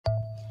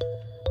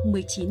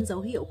19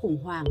 dấu hiệu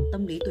khủng hoảng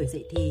tâm lý tuổi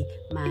dậy thì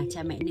mà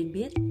cha mẹ nên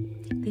biết.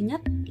 Thứ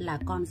nhất là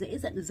con dễ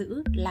giận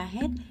dữ, la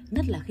hét,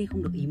 nhất là khi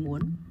không được ý muốn.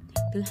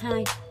 Thứ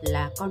hai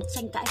là con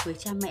tranh cãi với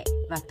cha mẹ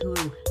và thường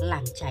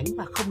lảng tránh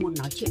và không muốn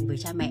nói chuyện với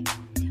cha mẹ.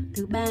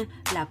 Thứ ba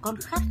là con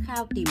khát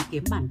khao tìm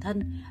kiếm bản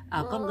thân,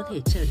 con có thể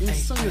trở nên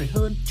sôi nổi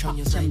hơn hoặc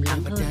trầm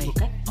lắng hơn một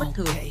cách bất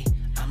thường.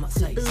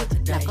 Thứ tư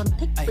là con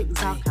thích tự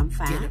do khám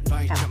phá,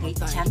 cảm thấy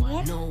chán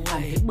ghét,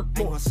 cảm thấy bực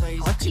bội,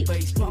 khó chịu khi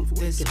bị phụ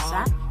huynh kiểm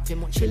soát.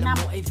 Thứ năm,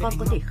 con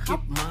có thể khóc,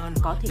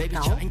 có thể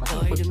cáu, có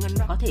thể bực,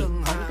 có thể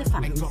có những cái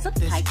phản ứng rất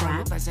thái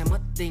quá.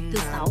 Thứ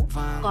sáu,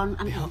 con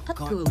ăn uống thất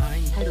thường,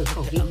 thay đổi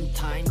khẩu vị,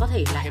 có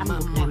thể là ăn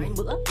một ngày một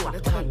bữa hoặc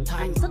có thể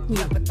ăn rất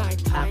nhiều,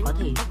 có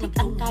thể thích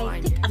ăn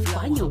cay, thích ăn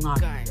quá nhiều ngọt,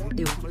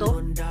 đều không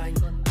tốt.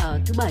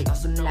 Thứ bảy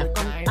là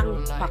con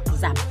tăng hoặc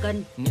giảm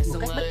cân một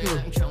cách bất thường,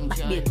 đặc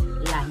biệt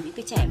là những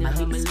cái trẻ mà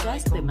bị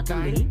stress về mặt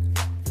tâm lý.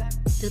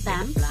 Thứ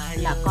 8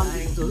 là con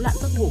bị rối loạn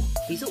giấc ngủ,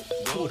 ví dụ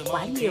ngủ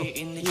quá nhiều,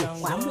 ngủ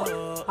quá muộn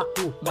hoặc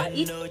ngủ quá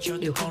ít,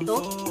 đều không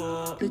tốt.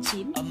 Thứ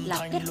 9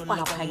 là kết quả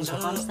học hành của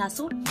con sa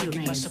sút, điều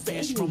này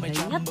dễ nhìn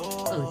thấy nhất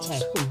ở trẻ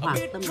khủng hoảng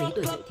tâm lý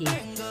tuổi dậy thì.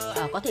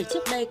 Có thể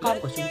trước đây con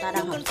của chúng ta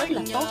đang học rất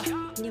là tốt,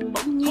 nhưng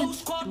bỗng nhiên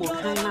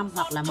 1-2 năm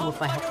hoặc là một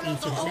vài học kỳ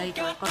trở lại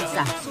đây con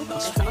giảm sút một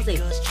cách rõ rệt.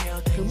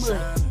 Thứ 10,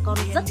 con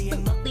rất tự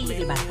ti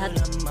về bản thân,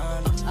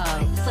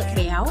 sợ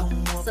béo,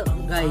 sợ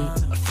gầy,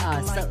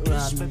 sợ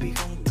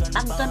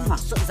tăng cân hoặc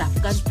sợ giảm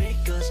cân.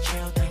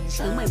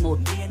 Thứ 11,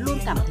 luôn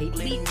cảm thấy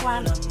bi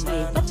quan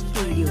về bất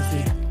kỳ điều gì.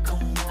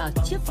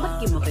 Trước bất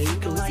kỳ một cái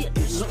đối diện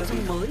nội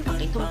dung mới hoặc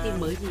cái thông tin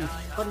mới gì,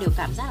 con đều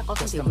cảm giác là con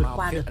không thể vượt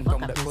qua được,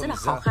 con cảm thấy rất là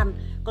khó khăn,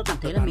 con cảm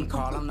thấy là mình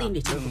không tự tin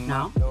để chinh phục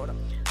nó.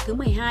 Thứ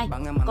 12,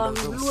 con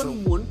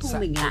luôn muốn thu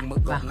mình lại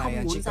và không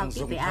muốn giao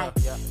tiếp với ai.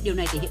 Điều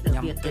này thể hiện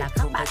ở việc là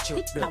các bạn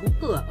thích đóng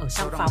cửa ở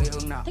trong phòng,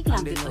 thích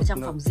làm việc ở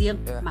trong phòng riêng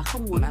mà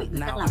không muốn bị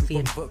người khác làm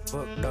phiền.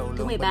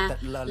 Thứ 13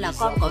 là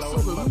con có xu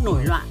hướng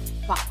nổi loạn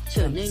hoặc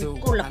trở nên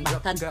cô lập bản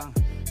thân.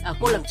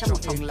 Cô lập trong một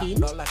phòng kín,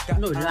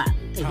 nổi loạn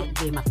thể hiện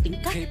về mặt tính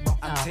cách,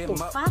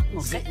 bộc phát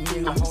một cách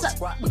nóng giận,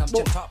 bực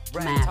bội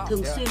mà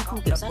thường xuyên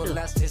không kiểm soát được.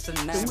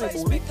 Thứ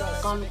 14,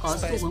 con có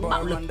xu hướng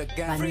bạo lực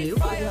và nếu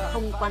phụ huynh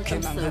không quan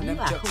tâm sớm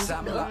và không giúp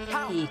đỡ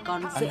thì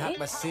con dễ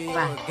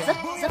và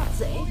rất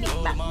dễ bị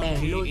bạn bè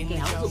lôi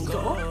kéo dụ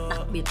dỗ, đặc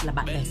biệt là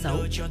bạn bè xấu.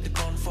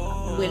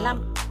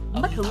 15,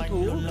 mất hứng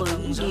thú với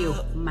những điều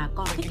mà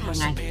con thích hàng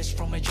ngày.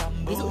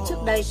 Ví dụ trước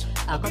đây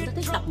con rất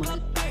thích đọc một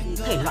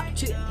thể loại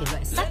truyện, thể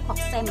loại sách hoặc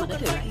xem một cái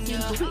thể loại phim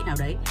thú vị nào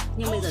đấy,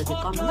 nhưng bây giờ thì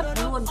con mất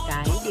luôn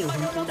cái điều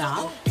hứng thú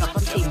đó và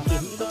con tìm kiếm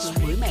những cái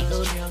thứ mới mẻ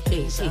hơn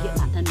để thể hiện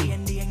bản thân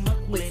mình.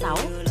 16,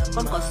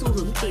 con có xu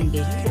hướng tìm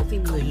đến bộ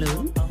phim người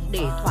lớn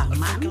để thỏa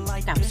mãn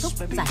cảm xúc,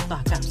 giải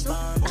tỏa cảm xúc,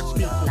 đặc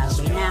biệt là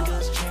bé nam.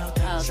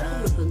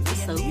 Không được hướng tới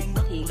sớm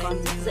thì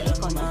con rất dễ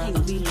có những hành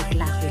vi lệch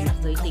lạc về mặt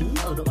giới tính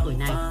ở độ tuổi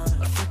này.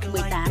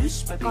 18,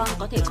 con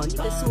có thể có những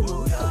cái xu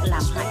hướng tự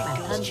làm hại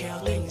bản thân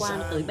liên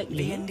quan tới bệnh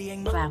lý.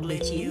 Và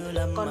 19,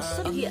 con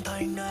xuất hiện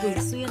thường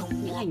xuyên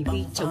những hành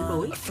vi chống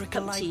đối,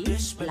 thậm chí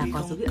là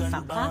có dấu hiệu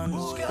phạm pháp.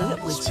 Dấu hiệu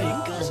 19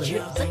 là dấu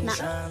hiệu rất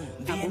nặng.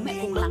 Và bố mẹ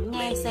cùng lắng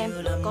nghe xem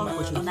con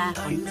của chúng ta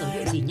có những dấu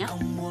hiệu gì nhé.